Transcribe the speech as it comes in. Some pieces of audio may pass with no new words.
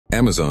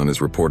Amazon is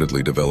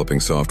reportedly developing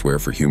software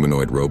for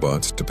humanoid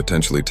robots to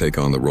potentially take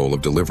on the role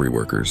of delivery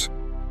workers.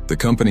 The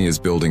company is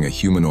building a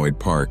humanoid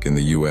park in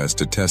the US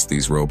to test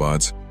these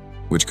robots,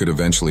 which could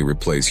eventually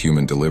replace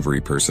human delivery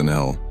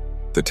personnel.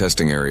 The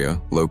testing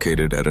area,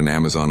 located at an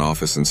Amazon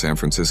office in San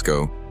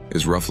Francisco,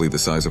 is roughly the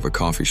size of a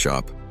coffee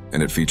shop,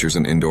 and it features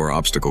an indoor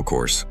obstacle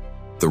course.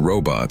 The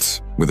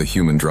robots, with a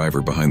human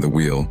driver behind the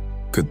wheel,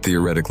 could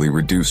theoretically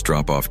reduce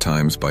drop-off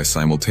times by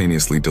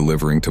simultaneously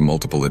delivering to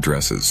multiple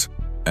addresses.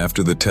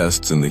 After the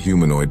tests in the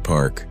humanoid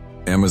park,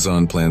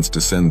 Amazon plans to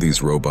send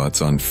these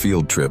robots on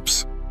field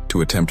trips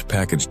to attempt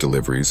package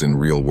deliveries in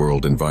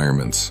real-world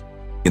environments.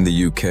 In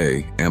the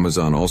UK,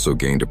 Amazon also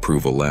gained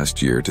approval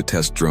last year to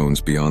test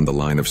drones beyond the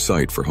line of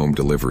sight for home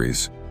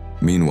deliveries.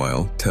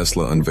 Meanwhile,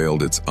 Tesla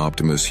unveiled its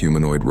Optimus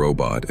humanoid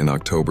robot in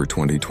October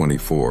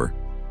 2024,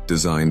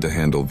 designed to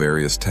handle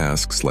various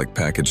tasks like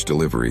package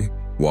delivery,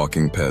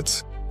 walking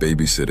pets,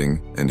 babysitting,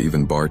 and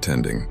even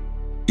bartending.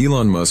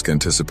 Elon Musk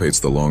anticipates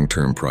the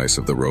long-term price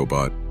of the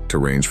robot to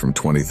range from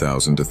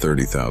 $20,000 to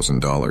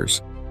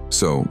 $30,000.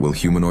 So, will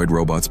humanoid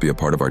robots be a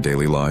part of our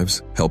daily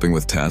lives, helping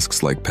with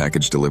tasks like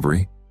package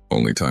delivery?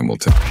 Only time will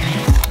tell.